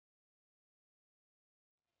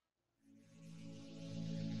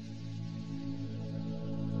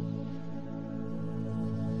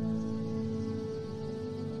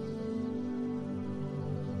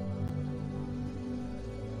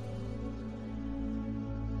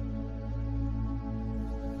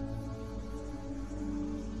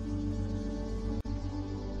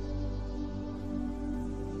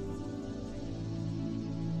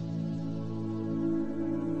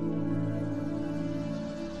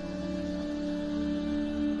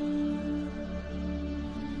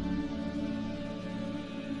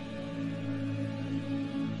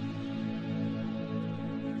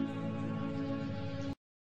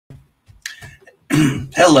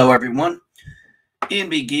Hello, everyone.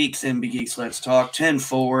 NB Geeks, Let's Talk 10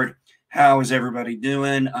 Forward. How is everybody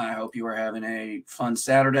doing? I hope you are having a fun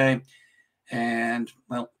Saturday. And,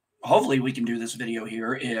 well, hopefully we can do this video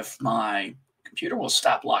here if my computer will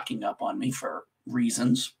stop locking up on me for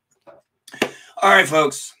reasons. All right,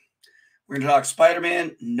 folks. We're going to talk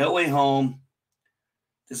Spider-Man No Way Home.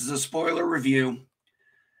 This is a spoiler review.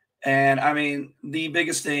 And, I mean, the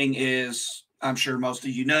biggest thing is, I'm sure most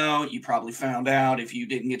of you know, you probably found out if you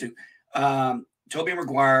didn't get to. Tobey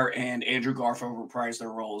Maguire and Andrew Garfield reprised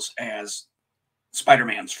their roles as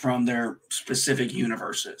Spider-Mans from their specific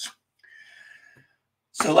universes.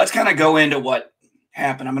 So let's kind of go into what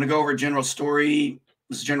happened. I'm going to go over general story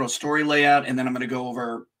layout, and then I'm going to go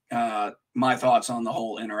over my thoughts on the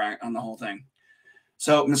whole thing.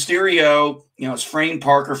 So Mysterio, has framed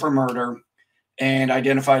Parker for murder and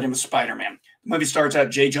identified him as Spider-Man. The movie starts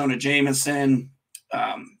out J. Jonah Jameson,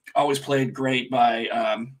 always played great by.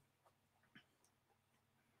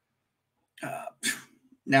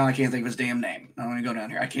 Now I can't think of his damn name. I'm going to go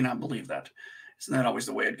down here. I cannot believe that. Isn't that always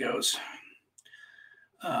the way it goes?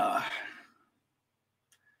 Son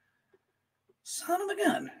of a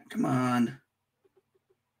gun. Come on.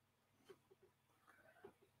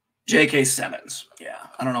 J.K. Simmons. Yeah.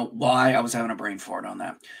 I don't know why I was having a brain fart on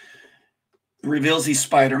that. Reveals he's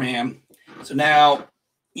Spider-Man. So now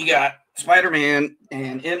you got Spider-Man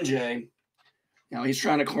and MJ. He's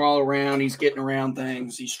trying to crawl around. He's getting around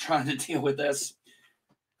things. He's trying to deal with this.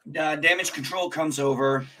 Damage Control comes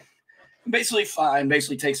over.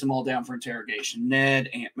 Basically takes them all down for interrogation. Ned,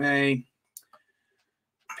 Aunt May,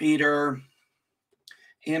 Peter,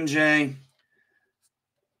 MJ.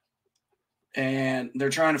 And they're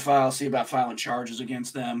trying to see about filing charges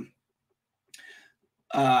against them.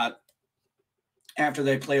 After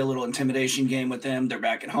they play a little intimidation game with them, they're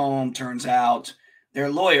back at home. Turns out their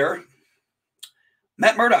lawyer,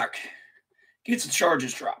 Matt Murdock, gets the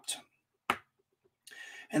charges dropped.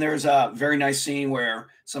 And there's a very nice scene where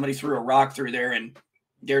somebody threw a rock through there and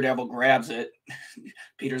Daredevil grabs it.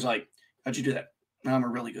 Peter's like, "How'd you do that?" "I'm a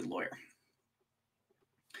really good lawyer."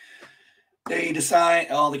 They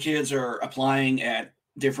decide all the kids are applying at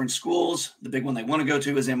different schools. The big one they want to go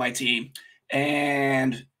to is MIT.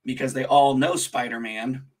 And because they all know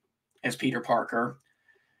Spider-Man as Peter Parker,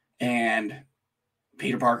 and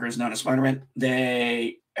Peter Parker is known as Spider-Man,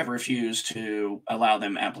 they have refused to allow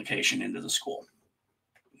them application into the school.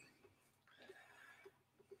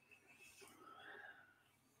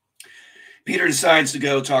 Peter decides to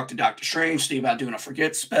go talk to Doctor Strange, see about doing a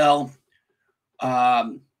forget spell.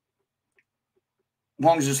 Wong's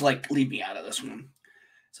just like, leave me out of this one.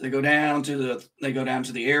 So they go down to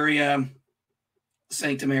the area,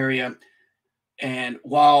 Sanctum area, and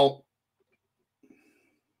while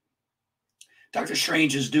Doctor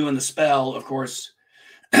Strange is doing the spell, of course,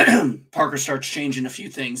 Parker starts changing a few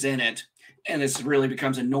things in it, and this really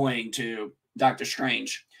becomes annoying to Doctor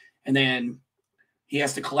Strange. And then he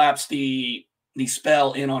has to collapse the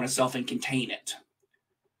spell in on himself and contain it,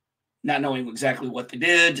 not knowing exactly what they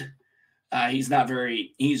did. He's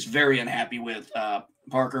very unhappy with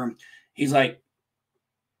Parker. He's like,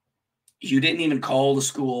 "You didn't even call the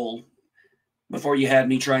school before you had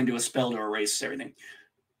me try and do a spell to erase everything."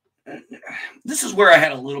 This is where I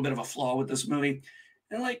had a little bit of a flaw with this movie.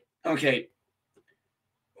 And like, okay,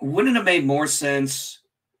 wouldn't it have made more sense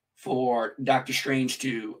for Doctor Strange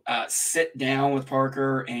to sit down with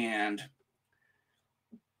Parker and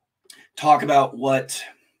talk about what,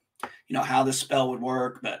 how this spell would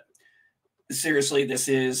work? But seriously, this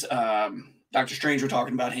is Doctor Strange we're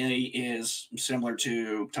talking about. He is similar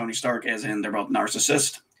to Tony Stark, as in they're both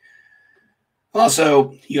narcissists.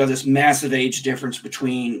 Also, you have this massive age difference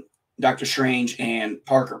between Doctor Strange and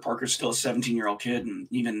Parker. Parker's still a 17-year-old kid, and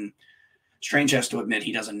even Strange has to admit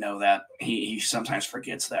he doesn't know that. He sometimes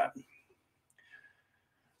forgets that.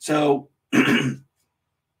 So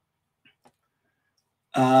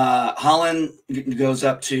Holland goes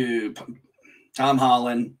up to Tom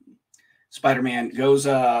Holland. Spider-Man goes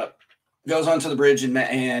onto the bridge in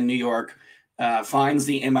New York, finds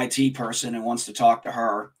the MIT person and wants to talk to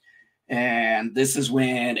her. And this is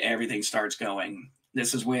when everything starts going.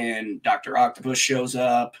 This is when Dr. Octopus shows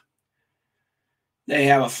up. They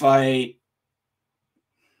have a fight.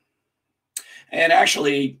 And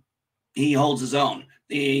actually, he holds his own.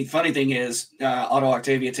 The funny thing is, Otto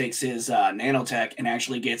Octavia takes his nanotech and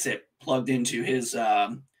actually gets it plugged into his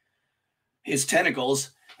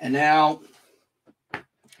tentacles. And now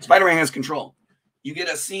Spider-Man has control. You get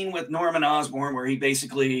a scene with Norman Osborn where he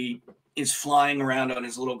basically is flying around on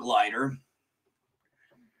his little glider.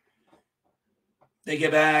 They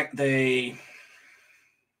get back.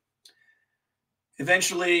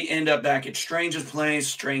 Eventually end up back at Strange's place.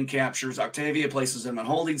 Strange captures Octavia, places him in a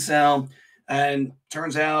holding cell, and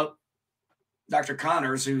turns out Dr.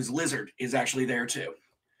 Connors, who's Lizard, is actually there too.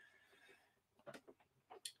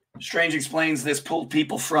 Strange explains this pulled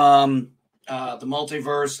people from the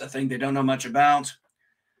multiverse, a thing they don't know much about.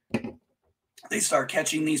 They start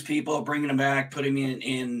catching these people, bringing them back, putting them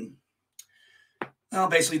in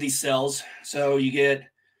basically these cells. So you get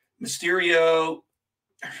Mysterio.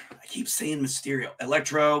 I keep saying Mysterio.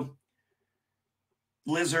 Electro,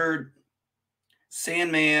 Lizard,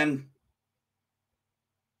 Sandman,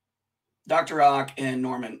 Dr. Ock, and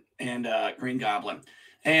Norman, and Green Goblin.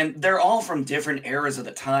 And they're all from different eras of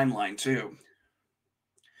the timeline, too.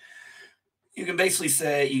 You can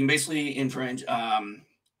basically infringe.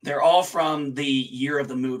 They're all from the year of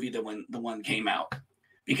the movie that when the one came out.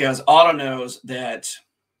 Because Otto knows that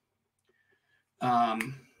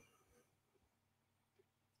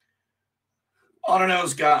Otto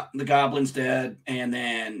knows the Goblin's dead, and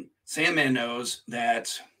then Sandman knows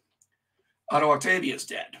that Otto Octavia's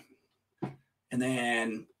dead. And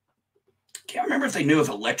then can't remember if they knew if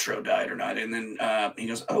Electro died or not. And then he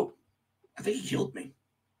goes, "Oh, I think he killed me."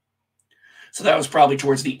 So that was probably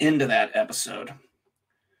towards the end of that episode.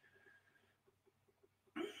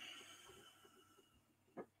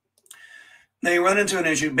 They run into an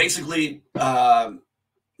issue. Basically,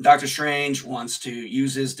 Doctor Strange wants to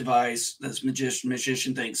use his device, this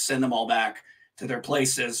magician thing, send them all back to their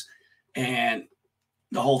places. And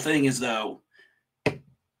the whole thing is, though,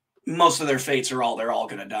 most of their fates they're all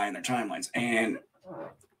going to die in their timelines. And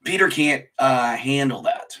Peter can't handle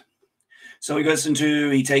that. So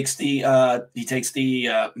he takes the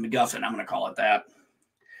MacGuffin, I'm going to call it that.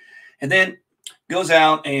 And then goes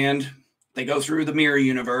out and they go through the mirror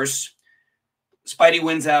universe. Spidey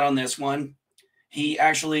wins out on this one. He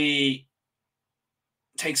actually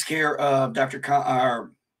takes care of Dr.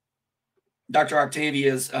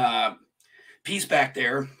 Octavia's piece back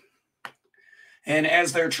there. And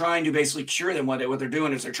as they're trying to basically cure them, what they're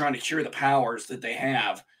doing is they're trying to cure the powers that they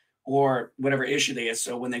have or whatever issue they have.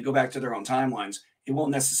 So when they go back to their own timelines, it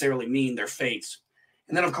won't necessarily mean their fates.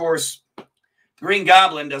 And then, of course, Green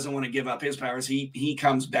Goblin doesn't want to give up his powers. He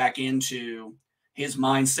comes back into his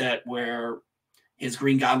mindset where his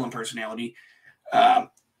Green Goblin personality.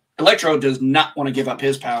 Electro does not want to give up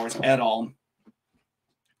his powers at all.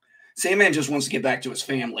 Sandman just wants to get back to his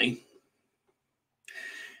family.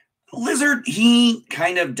 Lizard, he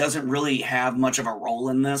kind of doesn't really have much of a role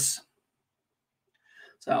in this.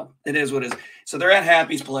 So it is what it is. So they're at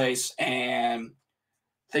Happy's place and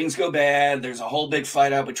things go bad. There's a whole big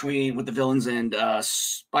fight out with the villains and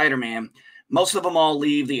Spider-Man. Most of them all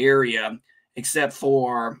leave the area except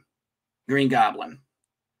for Green Goblin.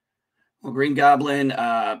 Well, Green Goblin,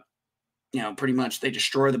 pretty much they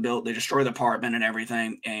destroy the apartment and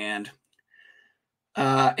everything. And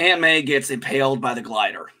Aunt May gets impaled by the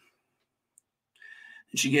glider.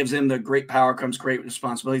 And she gives him the great power comes great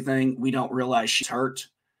responsibility thing. We don't realize she's hurt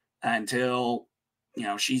until,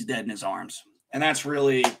 she's dead in his arms. And that's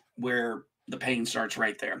really where the pain starts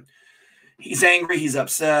right there. He's angry. He's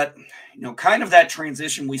upset. Kind of that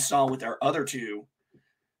transition we saw with our other two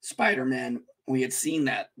Spider-Men. We had seen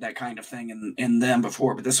that kind of thing in them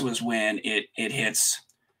before, but this was when it hits,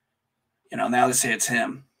 now this hits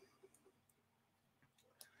him.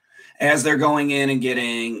 As they're going in and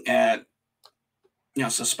getting at,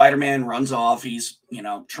 so Spider-Man runs off. He's,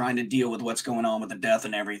 trying to deal with what's going on with the death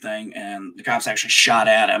and everything. And the cops actually shot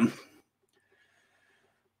at him.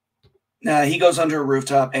 He goes under a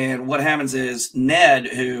rooftop. And what happens is Ned,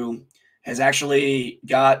 who has actually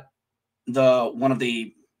got one of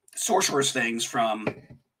the sorcerer's things from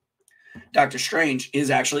Doctor Strange, is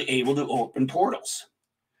actually able to open portals.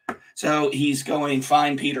 So he's going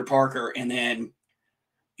find Peter Parker. And then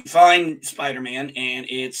you find Spider-Man. And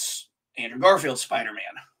it's Andrew Garfield's Spider-Man.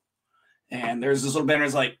 And there's this little banner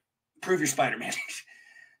that's like, prove you're Spider-Man.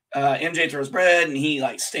 MJ throws bread and he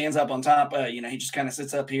stands up on top. He just kind of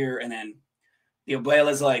sits up here. And then the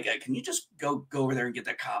abuela's like, can you just go over there and get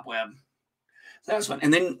that cobweb? So that was fun.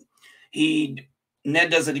 And then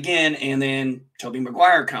Ned does it again. And then Tobey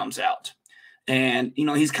Maguire comes out. And,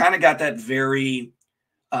 he's kind of got that very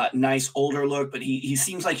nice older look, but he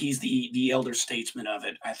seems like he's the elder statesman of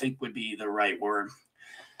it, I think would be the right word.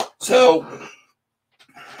 So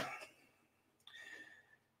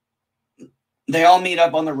they all meet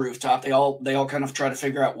up on the rooftop. They all kind of try to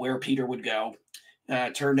figure out where Peter would go.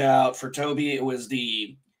 It turned out for Tobey, it was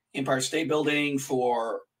the Empire State Building.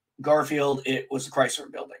 For Garfield, it was the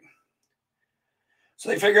Chrysler Building. So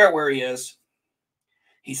they figure out where he is.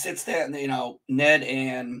 He sits there, and Ned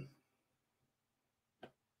and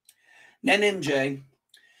Then MJ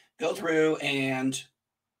go through and,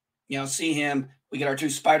 see him. We get our two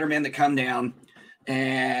Spider-Men that come down,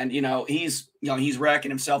 and, he's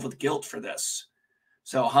racking himself with guilt for this.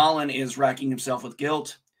 So Holland is racking himself with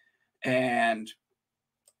guilt, and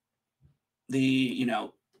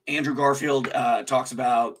Andrew Garfield talks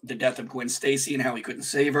about the death of Gwen Stacy and how he couldn't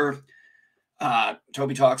save her.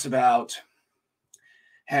 Toby talks about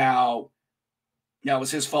how it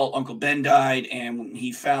was his fault Uncle Ben died, and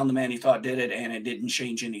he found the man he thought did it, and it didn't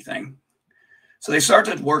change anything. So they start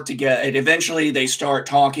to work together, and eventually they start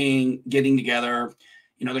talking, getting together.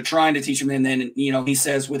 They're trying to teach him, and then, he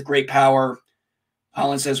says, with great power,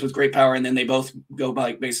 Holland says, with great power, and then they both go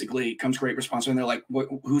by, basically, comes great responsibility, and they're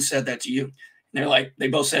like, who said that to you? And they're like, they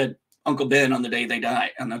both said Uncle Ben on the day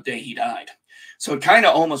he died. So it kind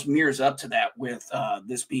of almost mirrors up to that with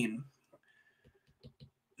this being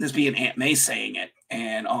Aunt May saying it,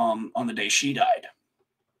 and on the day she died.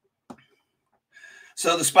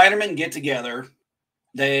 So the Spider-Men get together.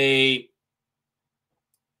 They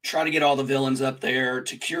try to get all the villains up there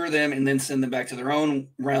to cure them and then send them back to their own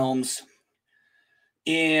realms.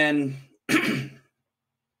 And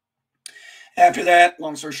after that,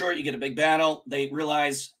 long story short, you get a big battle. They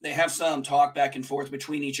realize they have some talk back and forth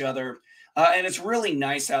between each other. And it's really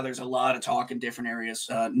nice how there's a lot of talk in different areas.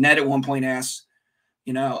 Ned at one point asks,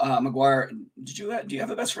 Maguire, do you have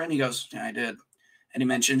a best friend? He goes, yeah, I did. And he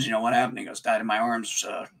mentions, what happened? He goes, died in my arms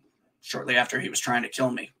shortly after he was trying to kill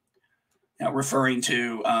me. Referring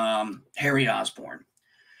to Harry Osborn.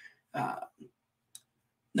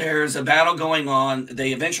 There's a battle going on.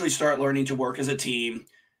 They eventually start learning to work as a team.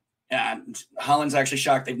 And Holland's actually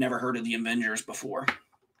shocked they've never heard of the Avengers before.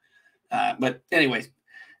 But anyway,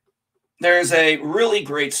 there's a really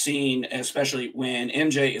great scene, especially when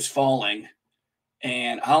MJ is falling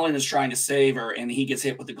and Holland is trying to save her, and he gets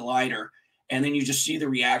hit with the glider. And then you just see the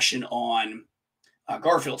reaction on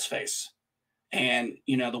Garfield's face. And,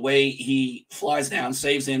 the way he flies down,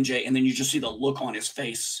 saves MJ, and then you just see the look on his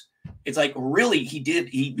face. It's like, really,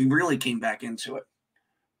 he really came back into it.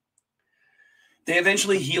 They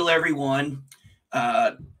eventually heal everyone.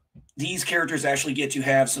 These characters actually get to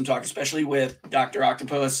have some talk, especially with Dr.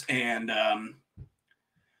 Octopus and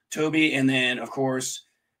Toby, and then, of course,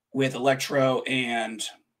 with Electro and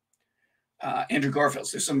Andrew Garfield.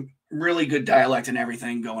 So there's some really good dialect and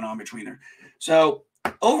everything going on between them. So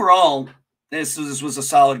overall, this was a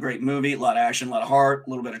solid, great movie. A lot of action, a lot of heart, a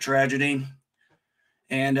little bit of tragedy.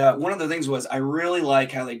 And one of the things was I really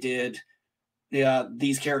like how they did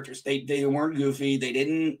these characters. They weren't goofy. They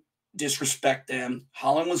didn't disrespect them.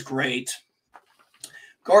 Holland was great.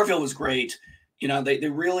 Garfield was great. They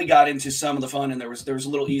really got into some of the fun, and there was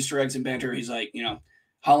little Easter eggs and banter. He's like,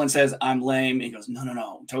 Holland says, I'm lame. He goes,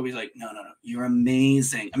 no. Toby's like, no. You're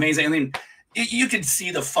amazing. Amazing. I mean, you could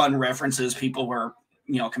see the fun references people were,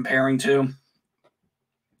 comparing to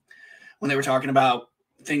when they were talking about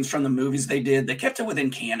things from the movies they did. They kept it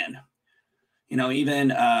within canon. Even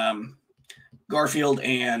Garfield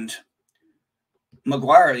and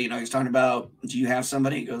Maguire, he's talking about, do you have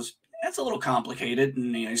somebody? He goes, that's a little complicated.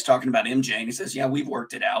 And he's talking about MJ, and he says, yeah, we've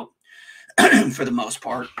worked it out for the most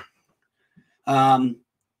part.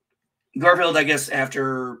 Garfield, I guess,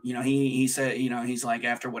 after, he said, he's like,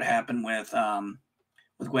 after what happened with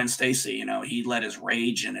Gwen Stacy, he let his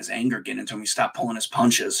rage and his anger get into him. He stopped pulling his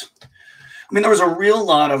punches. I mean, there was a real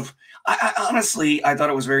lot of, I honestly, I thought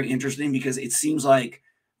it was very interesting because it seems like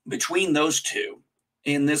between those two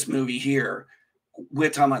in this movie here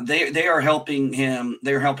with Tom, they are helping him,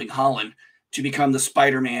 they're helping Holland to become the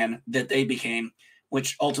Spider-Man that they became,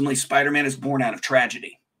 which ultimately Spider-Man is born out of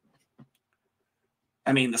tragedy.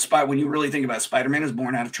 I mean, when you really think about it, Spider-Man is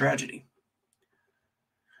born out of tragedy.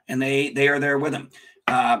 And they are there with him.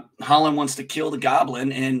 Holland wants to kill the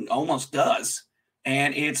Goblin and almost does.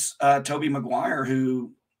 And it's Tobey Maguire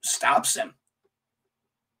who stops him.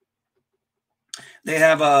 They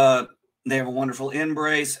have a wonderful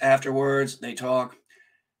embrace afterwards. They talk.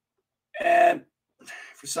 And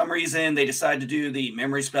for some reason, they decide to do the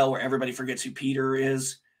memory spell where everybody forgets who Peter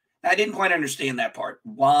is. I didn't quite understand that part.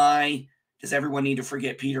 Why does everyone need to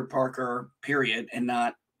forget Peter Parker, period, and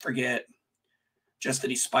not forget just that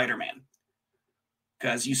he's Spider-Man?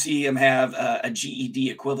 Because you see him have a GED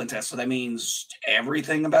equivalent test, so that means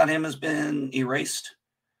everything about him has been erased.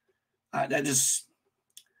 That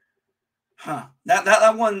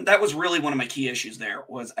was really one of my key issues there,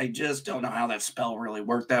 was I just don't know how that spell really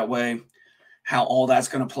worked that way, how all that's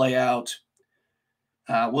going to play out.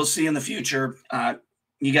 We'll see in the future.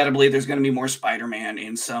 You got to believe there's going to be more Spider-Man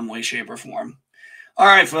in some way, shape, or form. All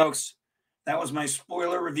right, folks. That was my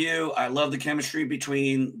spoiler review. I love the chemistry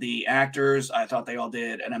between the actors. I thought they all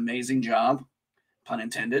did an amazing job, pun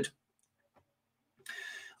intended.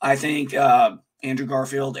 I think Andrew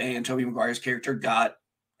Garfield and Tobey Maguire's character got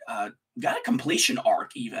a completion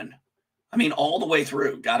arc. Even, I mean, all the way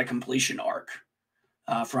through, got a completion arc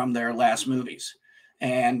from their last movies.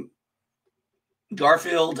 And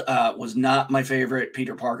Garfield was not my favorite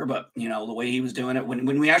Peter Parker, but you know the way he was doing it.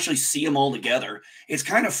 When we actually see them all together, it's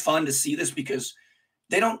kind of fun to see this because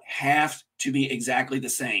they don't have to be exactly the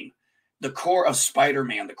same. The core of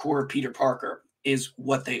Spider-Man, the core of Peter Parker, is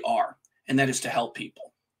what they are, and that is to help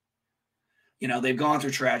people. You know, they've gone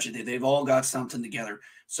through tragedy. They've all got something together.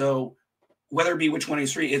 So whether it be which one of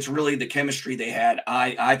these three, it's really the chemistry they had.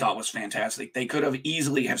 I thought was fantastic. They could have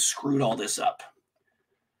easily have screwed all this up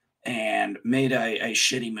and made a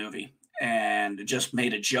shitty movie and just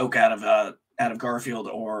made a joke out of Garfield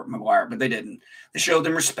or Maguire, but they didn't. They showed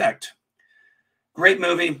them respect. Great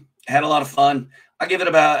movie. Had a lot of fun. I give it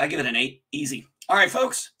an 8. Easy. All right,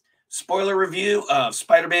 folks. Spoiler review of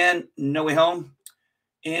Spider-Man No Way Home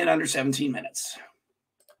in under 17 minutes.